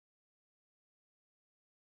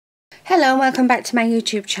Hello and welcome back to my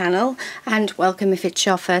YouTube channel, and welcome if it's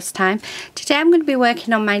your first time. Today I'm going to be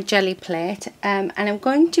working on my jelly plate, and I'm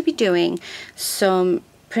going to be doing some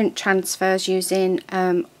print transfers using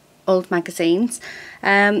old magazines.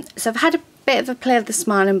 So I've had a bit of a play this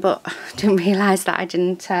morning, but didn't realise that I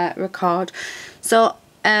didn't record. So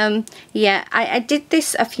yeah, I did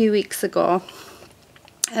this a few weeks ago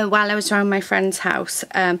while I was around my friend's house,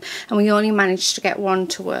 and we only managed to get one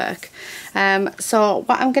to work. So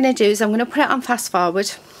what I'm going to do is I'm going to put it on fast forward,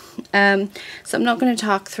 so I'm not going to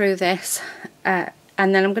talk through this, and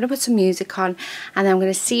then I'm going to put some music on, and then I'm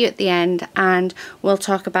going to see you at the end and we'll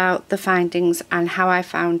talk about the findings and how I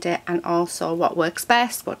found it, and also what works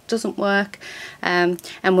best, what doesn't work, and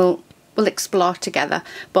we'll explore together.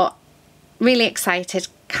 But really excited,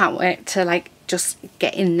 can't wait to just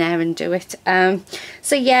get in there and do it.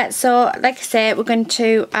 So yeah, so like I say, we're going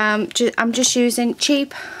to I'm just using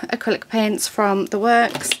cheap acrylic paints from the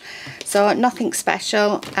works, so nothing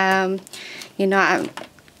special. You know,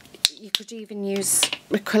 you could even use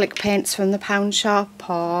acrylic paints from the pound shop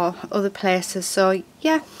or other places. So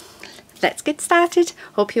yeah, let's get started.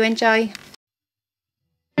 Hope you enjoy.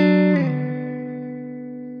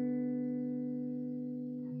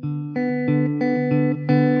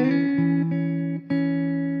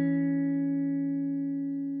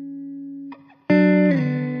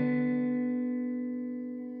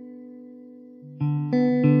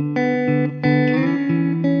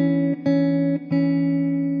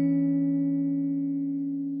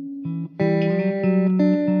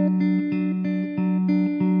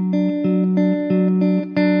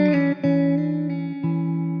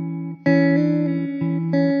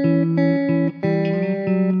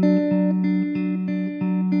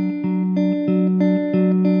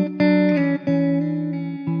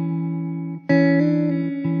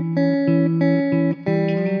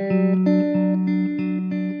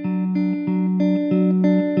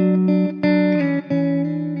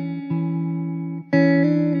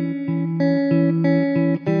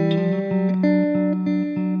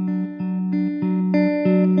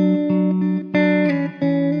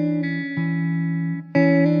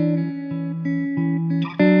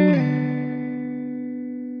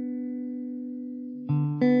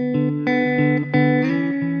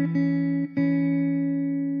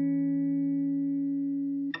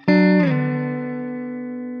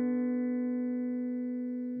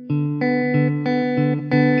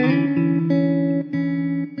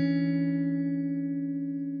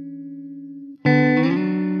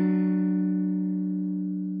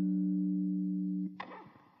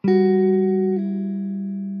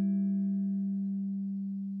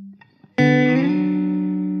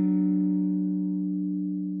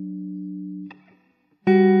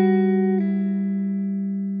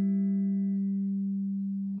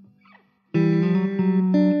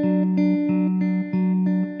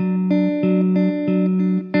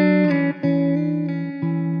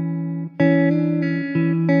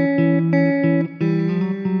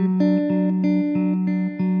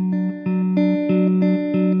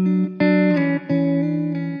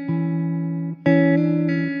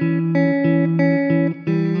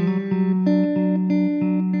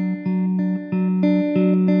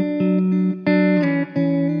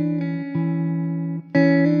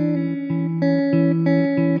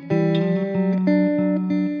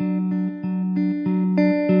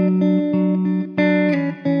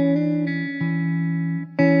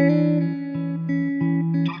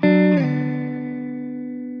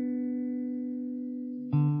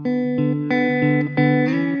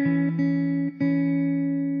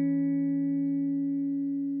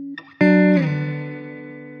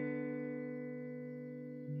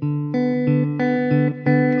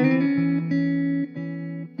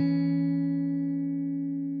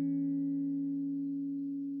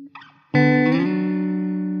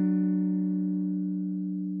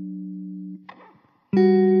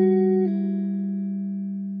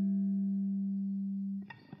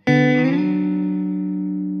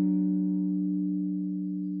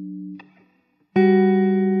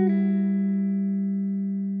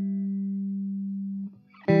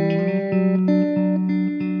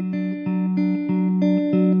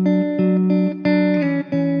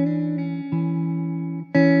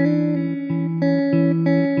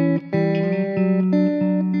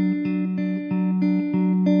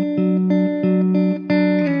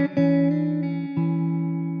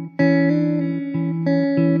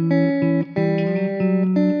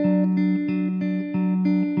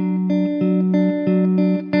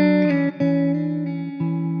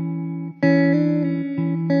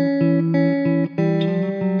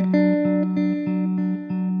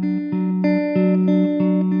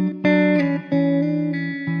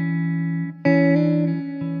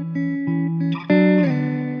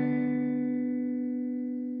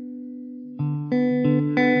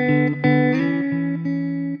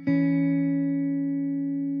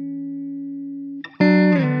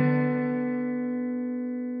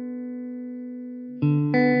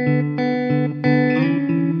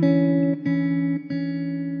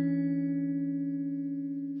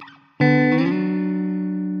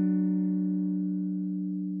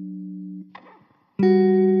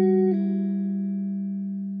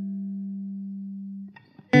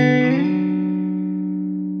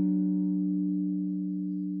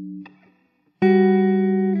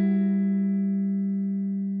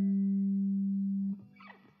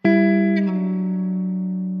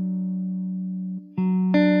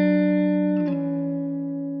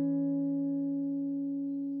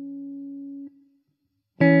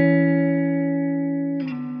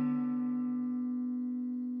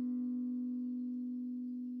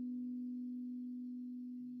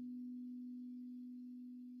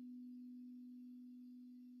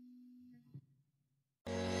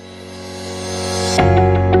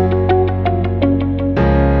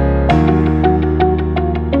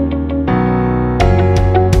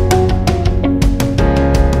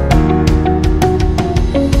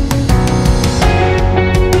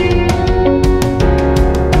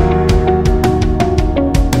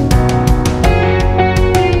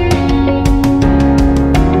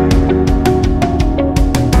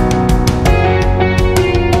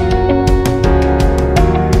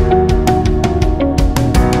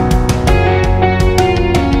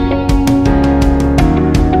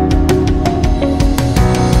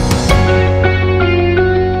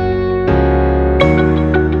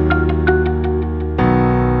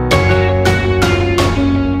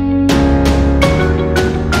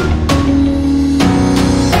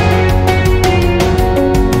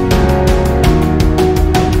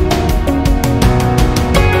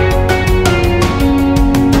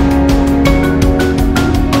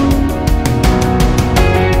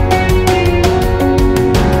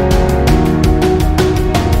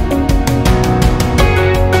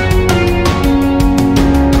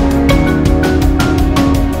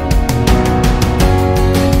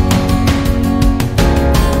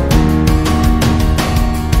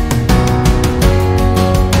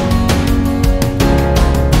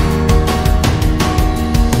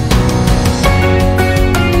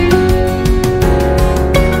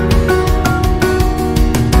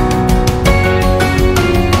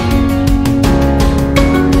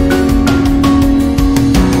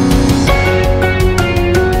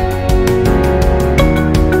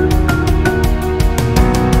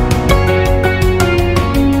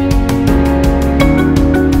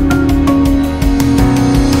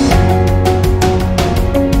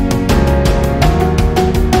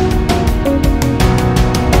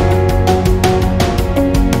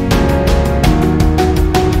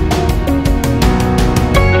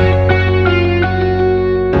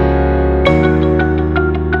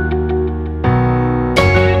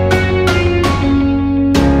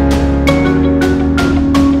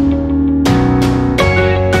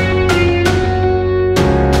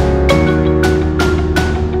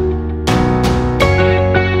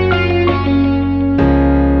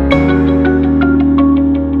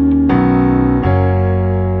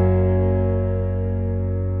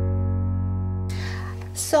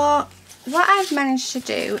 So what I've managed to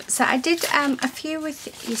do, so I did a few with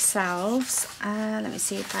yourselves. Let me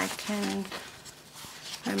see if I can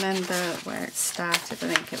remember where it started.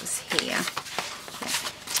 I think it was here.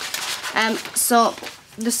 Yeah. So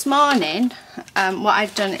this morning what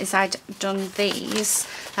I'd done is I'd done these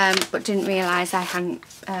but didn't realise I hadn't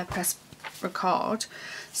pressed record.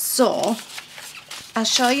 So I'll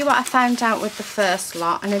show you what I found out with the first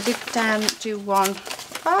lot, and I did do one.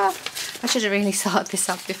 Oh, I should have really sorted this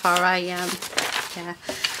out before I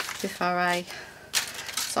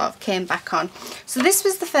sort of came back on. So this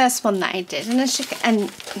was the first one that I did,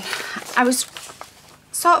 and I was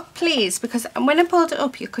sort of pleased because when I pulled it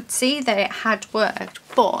up you could see that it had worked,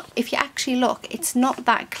 but if you actually look, it's not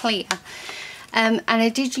that clear. And I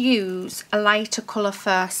did use a lighter colour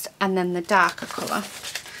first and then the darker colour.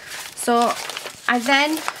 So I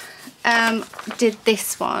then did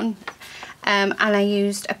this one, and I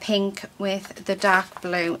used a pink with the dark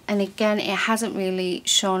blue, and again it hasn't really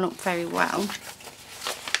shown up very well.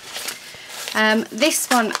 This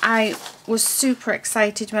one I was super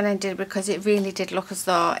excited when I did because it really did look as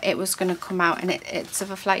though it was going to come out, and it's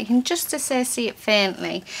of a flat. You can just see it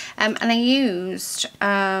faintly, and I used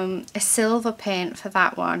a silver paint for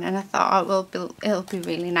that one, and I thought, oh, it'll be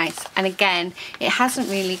really nice. And again, it hasn't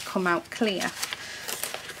really come out clear.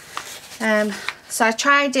 So I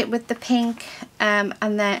tried it with the pink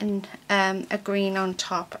and then a green on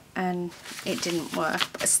top, and it didn't work.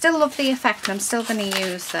 But I still love the effect, and I'm still going to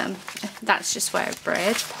use them. That's just where I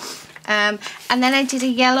braid. And then I did a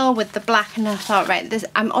yellow with the black, and I thought, right,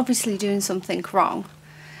 I'm obviously doing something wrong.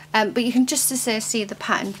 But you can just see the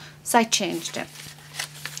pattern, so I changed it.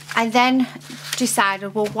 I then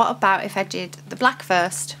decided, well, what about if I did the black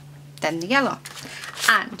first, then the yellow?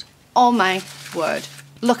 And oh my word,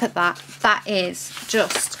 look at that. That is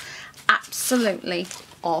just absolutely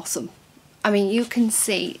awesome. I mean, you can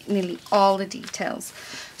see nearly all the details.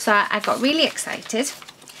 So I got really excited.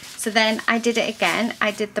 So then I did it again.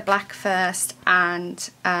 I did the black first, and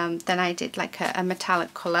then I did like a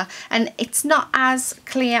metallic colour. And it's not as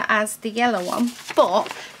clear as the yellow one,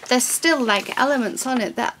 but there's still like elements on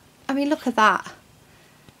it that, I mean, look at that.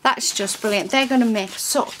 That's just brilliant. They're going to make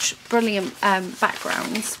such brilliant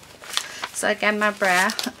backgrounds. So again, my brayer.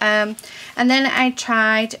 And then I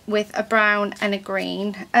tried with a brown and a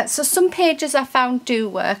green. So some pages I found do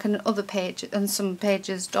work, and other pages, and some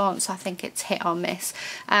pages don't. So I think it's hit or miss.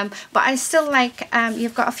 But I still like,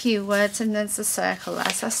 you've got a few words and there's a circle there.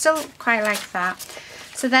 So I still quite like that.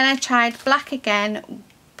 So then I tried black again,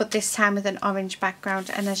 but this time with an orange background.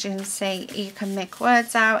 And as you can see, you can make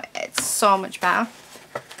words out. It's so much better.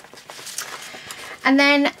 And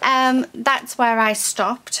then that's where I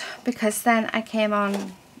stopped, because then I came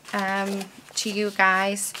on to you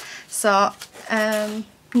guys. So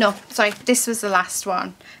no, sorry, this was the last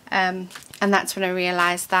one, and that's when I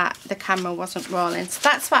realised that the camera wasn't rolling. So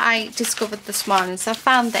that's what I discovered this morning. So I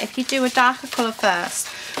found that if you do a darker colour first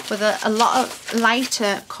with a lot of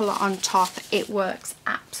lighter colour on top, it works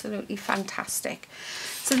absolutely fantastic.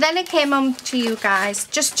 So then I came on to you guys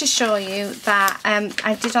just to show you that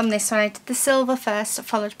I did on this one, I did the silver first,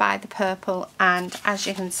 followed by the purple, and as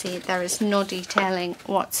you can see, there is no detailing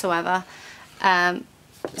whatsoever.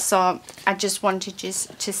 So I just wanted you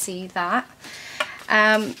to see that.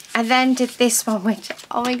 I then did this one, which,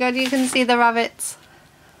 oh my god, you can see the rabbits.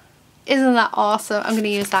 Isn't that awesome? I'm going to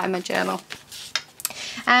use that in my journal.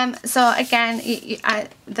 So again, you've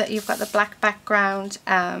got the black background,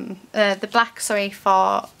 the black, sorry,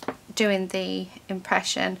 for doing the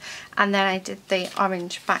impression, and then I did the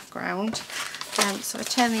orange background. So I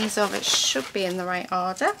turn these over, it should be in the right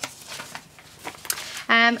order.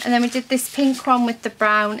 And then we did this pink one with the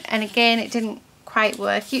brown, and again it didn't quite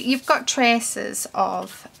work. You've got traces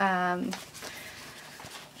of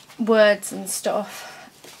words and stuff.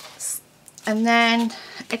 And then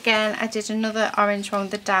again I did another orange one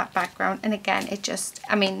with the dark background, and again it just,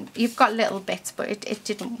 I mean, you've got little bits, but it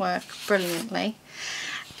didn't work brilliantly.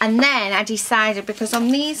 And then I decided, because on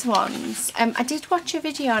these ones, I did watch a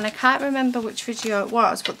video, and I can't remember which video it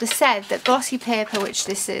was, but they said that glossy paper, which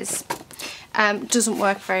this is, doesn't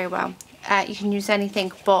work very well. You can use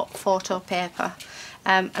anything but photo paper.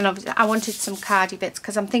 And obviously I wanted some cardi bits,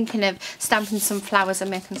 because I'm thinking of stamping some flowers and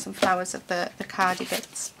making some flowers of the cardi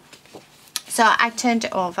bits. So I turned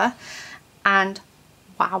it over, and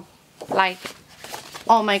wow, like,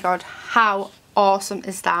 oh my god, how awesome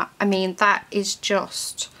is that? I mean, that is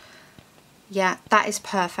just, yeah, that is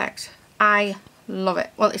perfect. I love it.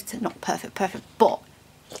 Well, it's not perfect, but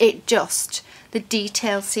it just, the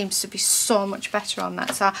detail seems to be so much better on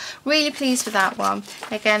that. So really pleased with that one.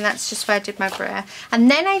 Again, that's just where I did my brayer.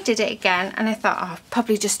 And then I did it again, and I thought, oh,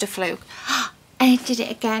 probably just a fluke. And I did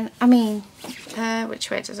it again. I mean,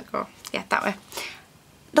 which way does it go? Yeah, that way.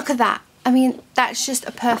 Look at that. I mean, that's just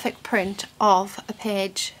a perfect print of a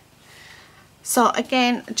page. So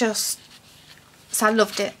again, just, so I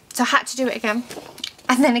loved it. So I had to do it again.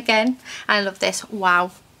 And then again, I love this.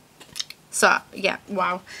 Wow. So yeah,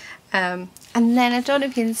 wow. And then I don't know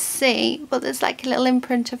if you can see, but there's like a little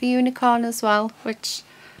imprint of a unicorn as well, which,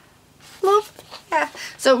 love. Yeah.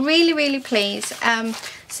 So really, really pleased.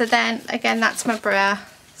 So then again, that's my brayer.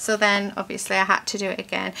 So then obviously I had to do it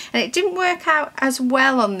again, and it didn't work out as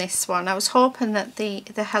well on this one. I was hoping that the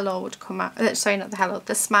hello would come out, sorry, not the hello,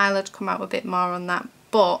 the smile would come out a bit more on that,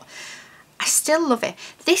 but I still love it.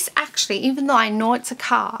 This actually, even though I know it's a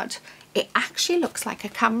card, it actually looks like a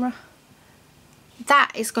camera.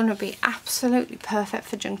 That is going to be absolutely perfect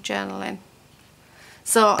for junk journaling.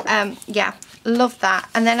 So yeah, love that.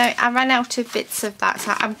 And then I ran out of bits of that,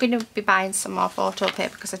 so I'm going to be buying some more photo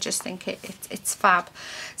paper, because I just think it's fab.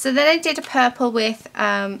 So then I did a purple with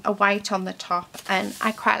a white on the top, and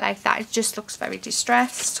I quite like that. It just looks very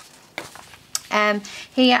distressed.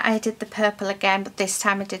 Here I did the purple again, but this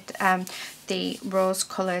time I did the rose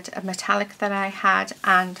coloured metallic that I had,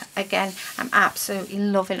 and again I'm absolutely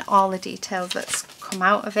loving all the details that's come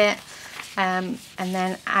out of it. And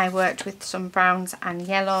then I worked with some browns and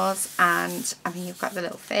yellows, and I mean, you've got the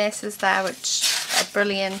little faces there, which are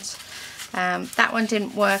brilliant. That one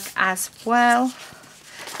didn't work as well,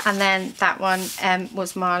 and then that one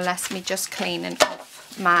was more or less me just cleaning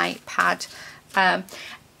off my pad.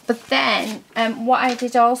 But then what I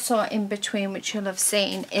did also in between, which you'll have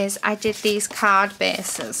seen, is I did these card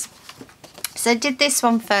bases. So I did this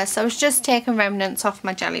one first. I was just taking remnants off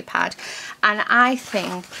my jelly pad, and I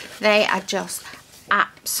think they are just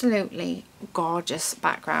absolutely gorgeous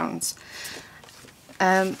backgrounds.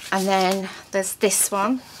 And then there's this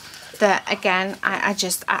one that again I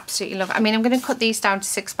just absolutely love. I mean, I'm going to cut these down to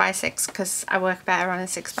 6x6 because I work better on a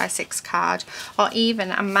 6x6 card, or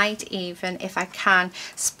even I might even, if I can,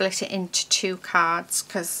 split it into 2 cards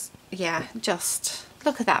because yeah, just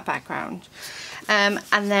look at that background.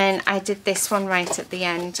 And then I did this one right at the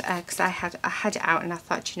end because I had it out and I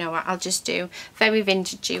thought, you know what, I'll just do very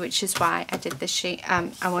vintagey, which is why I did this sheet.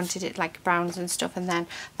 I wanted it like browns and stuff, and then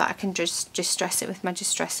thought I can just distress it with my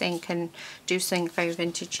distress ink and do something very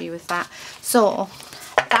vintagey with that. So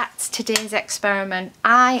that's today's experiment.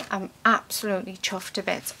 I am absolutely chuffed to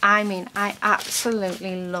bits. I mean, I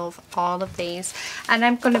absolutely love all of these, and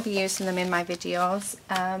I'm going to be using them in my videos.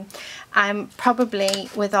 I'm probably,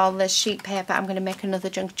 with all this sheet paper, I'm going to make another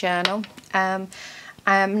junk journal. I'm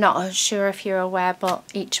not sure if you're aware, but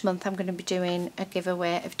each month I'm going to be doing a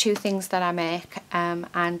giveaway of 2 things that I make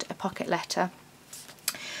and a pocket letter.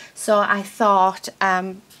 So I thought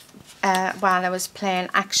while I was playing,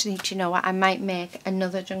 actually, do you know what, I might make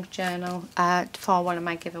another junk journal for one of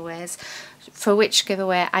my giveaways. For which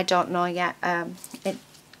giveaway, I don't know yet.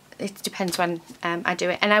 It depends when I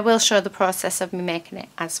do it, and I will show the process of me making it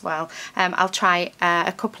as well. I'll try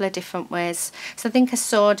a couple of different ways. So I think I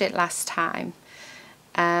sewed it last time,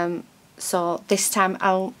 so this time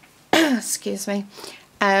I'll excuse me,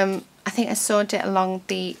 I think I sewed it along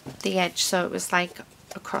the edge, so it was like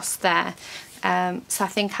across there. So I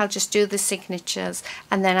think I'll just do the signatures,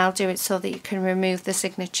 and then I'll do it so that you can remove the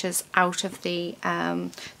signatures out of the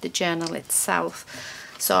journal itself.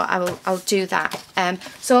 So I'll do that.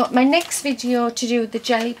 So my next video to do with the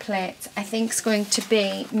jelly plate, I think, is going to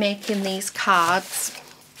be making these cards,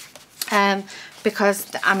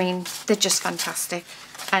 because I mean, they're just fantastic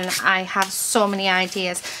and I have so many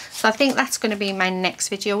ideas. So I think that's going to be my next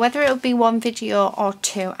video. Whether it'll be 1 video or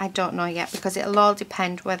 2, I don't know yet, because it'll all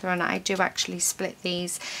depend whether or not I do actually split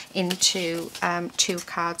these into 2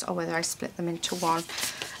 cards, or whether I split them into 1.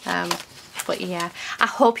 But yeah, I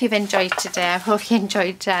hope you've enjoyed today. I hope you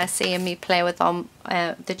enjoyed seeing me play with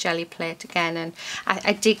the jelly plate again. And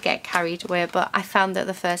I did get carried away, but I found that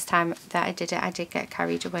the first time that I did it, I did get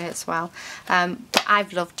carried away as well. But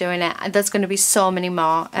I've loved doing it, and there's going to be so many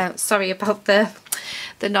more. Sorry about the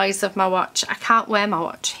noise of my watch. I can't wear my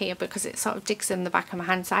watch here because it sort of digs in the back of my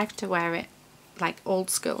hand, so I have to wear it like old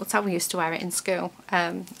school. It's how we used to wear it in school. So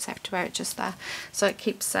I have to wear it just there, so it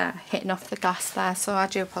keeps hitting off the glass there, so I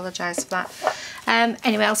do apologise for that.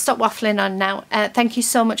 Anyway, I'll stop waffling on now. Thank you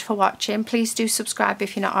so much for watching. Please do subscribe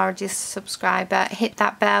if you're not already a subscriber. Hit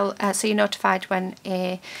that bell so you're notified when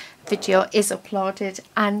a video is uploaded,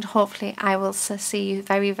 and hopefully I will see you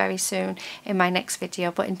very, very soon in my next video.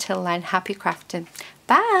 But until then, happy crafting.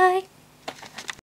 Bye.